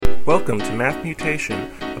Welcome to Math Mutation,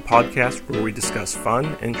 a podcast where we discuss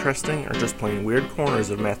fun, interesting, or just plain weird corners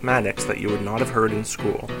of mathematics that you would not have heard in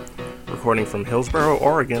school. Recording from Hillsboro,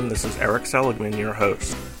 Oregon, this is Eric Seligman, your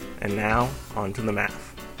host. And now, on to the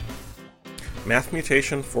math. Math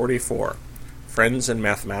Mutation 44, Friends in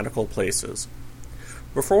Mathematical Places.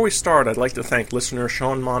 Before we start, I'd like to thank listener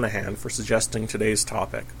Sean Monahan for suggesting today's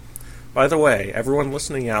topic. By the way, everyone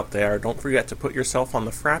listening out there, don't forget to put yourself on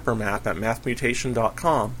the Frappr map at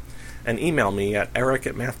mathmutation.com and email me at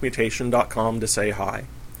eric@mathmutation.com to say hi.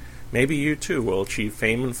 Maybe you too will achieve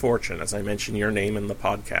fame and fortune as I mention your name in the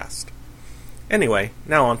podcast. Anyway,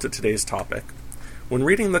 now on to today's topic. When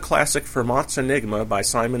reading the classic Fermat's Enigma by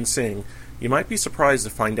Simon Singh, you might be surprised to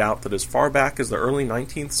find out that as far back as the early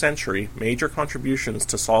 19th century, major contributions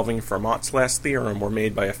to solving Fermat's last theorem were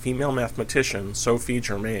made by a female mathematician, Sophie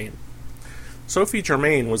Germain. Sophie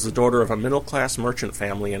Germain was the daughter of a middle-class merchant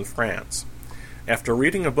family in France. After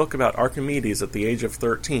reading a book about Archimedes at the age of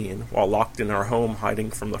 13, while locked in her home hiding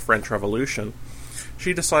from the French Revolution,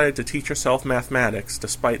 she decided to teach herself mathematics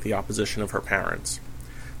despite the opposition of her parents.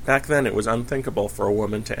 Back then it was unthinkable for a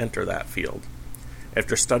woman to enter that field.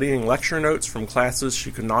 After studying lecture notes from classes she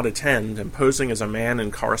could not attend and posing as a man in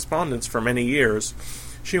correspondence for many years,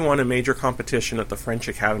 she won a major competition at the French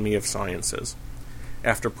Academy of Sciences.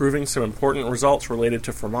 After proving some important results related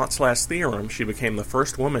to Fermat's last theorem, she became the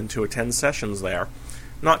first woman to attend sessions there,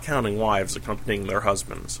 not counting wives accompanying their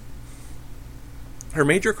husbands. Her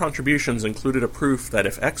major contributions included a proof that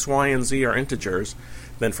if x, y, and z are integers,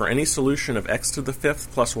 then for any solution of x to the fifth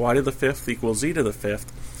plus y to the fifth equals z to the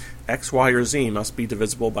fifth, x, y, or z must be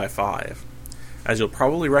divisible by 5. As you'll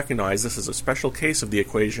probably recognize, this is a special case of the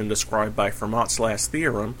equation described by Fermat's last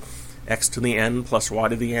theorem, x to the n plus y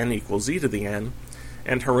to the n equals z to the n,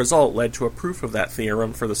 and her result led to a proof of that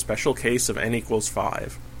theorem for the special case of n equals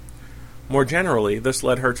 5. More generally, this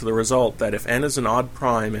led her to the result that if n is an odd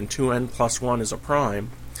prime and 2n plus 1 is a prime,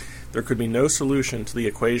 there could be no solution to the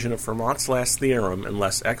equation of Fermat's last theorem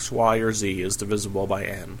unless x, y, or z is divisible by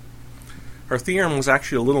n. Her theorem was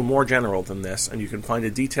actually a little more general than this, and you can find a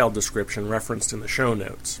detailed description referenced in the show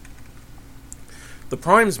notes. The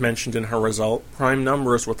primes mentioned in her result, prime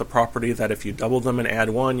numbers with the property that if you double them and add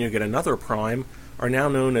 1 you get another prime, are now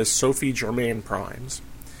known as Sophie Germain primes.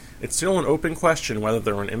 It's still an open question whether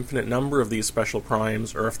there are an infinite number of these special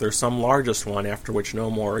primes or if there's some largest one after which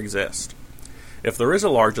no more exist. If there is a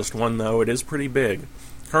largest one, though, it is pretty big.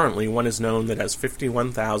 Currently, one is known that has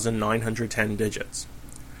 51,910 digits.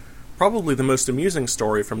 Probably the most amusing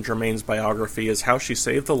story from Germain's biography is how she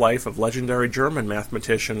saved the life of legendary German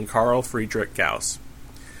mathematician Carl Friedrich Gauss.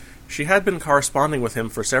 She had been corresponding with him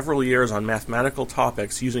for several years on mathematical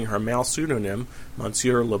topics using her male pseudonym,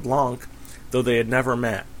 Monsieur Leblanc, though they had never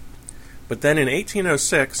met. But then in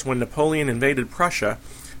 1806, when Napoleon invaded Prussia,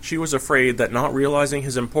 she was afraid that not realizing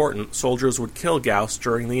his importance, soldiers would kill Gauss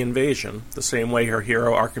during the invasion, the same way her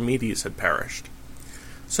hero Archimedes had perished.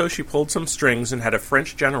 So she pulled some strings and had a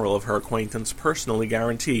French general of her acquaintance personally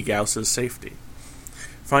guarantee Gauss's safety.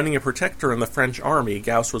 Finding a protector in the French army,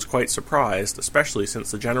 Gauss was quite surprised, especially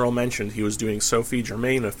since the general mentioned he was doing Sophie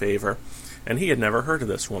Germain a favor, and he had never heard of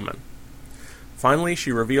this woman. Finally,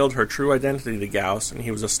 she revealed her true identity to Gauss, and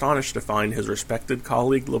he was astonished to find his respected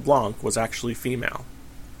colleague Leblanc was actually female.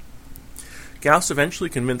 Gauss eventually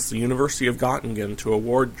convinced the University of Göttingen to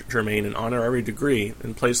award Germain an honorary degree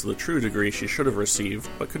in place of the true degree she should have received,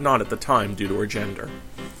 but could not at the time due to her gender.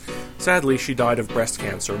 Sadly, she died of breast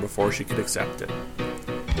cancer before she could accept it.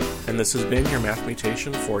 And this has been your Math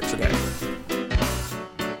Mutation for today.